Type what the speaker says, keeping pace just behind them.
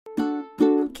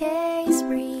case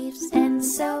briefs, and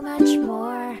so much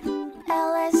more.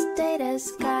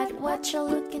 LSData's got what you're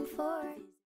looking for.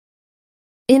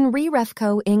 In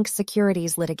Refco Inc.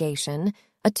 Securities Litigation,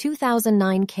 a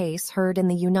 2009 case heard in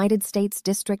the United States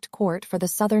District Court for the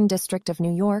Southern District of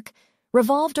New York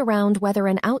revolved around whether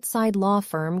an outside law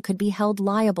firm could be held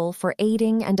liable for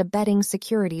aiding and abetting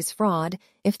securities fraud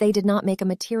if they did not make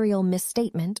a material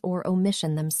misstatement or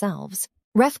omission themselves.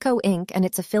 Refco Inc. and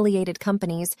its affiliated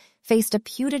companies faced a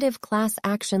putative class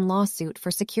action lawsuit for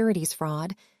securities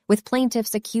fraud, with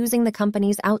plaintiffs accusing the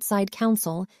company's outside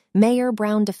counsel, Mayer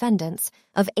Brown defendants,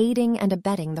 of aiding and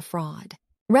abetting the fraud.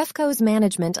 Refco's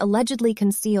management allegedly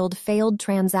concealed failed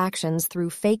transactions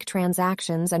through fake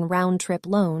transactions and round-trip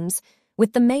loans,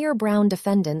 with the Mayer Brown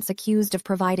defendants accused of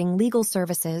providing legal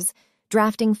services,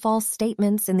 drafting false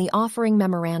statements in the offering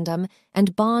memorandum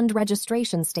and bond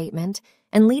registration statement,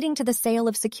 and leading to the sale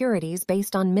of securities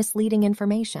based on misleading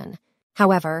information.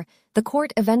 However, the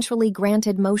court eventually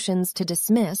granted motions to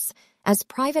dismiss, as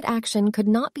private action could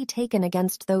not be taken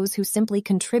against those who simply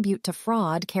contribute to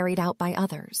fraud carried out by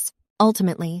others.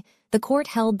 Ultimately, the court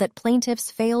held that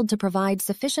plaintiffs failed to provide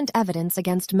sufficient evidence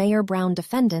against Mayer Brown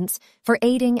defendants for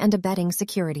aiding and abetting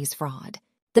securities fraud.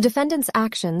 The defendants'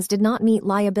 actions did not meet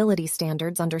liability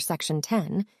standards under Section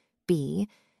 10(b),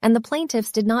 and the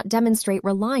plaintiffs did not demonstrate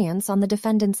reliance on the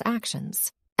defendants'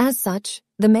 actions. As such,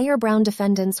 the Mayer Brown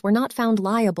defendants were not found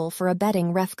liable for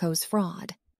abetting Refco's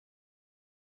fraud.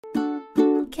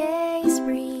 Case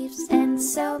briefs, and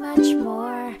so much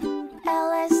more.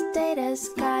 LSData's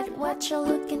got what you're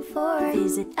looking for.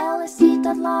 Visit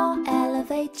lsd.law,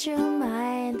 elevate your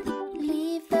mind.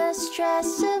 Leave the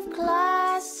stress of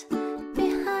class.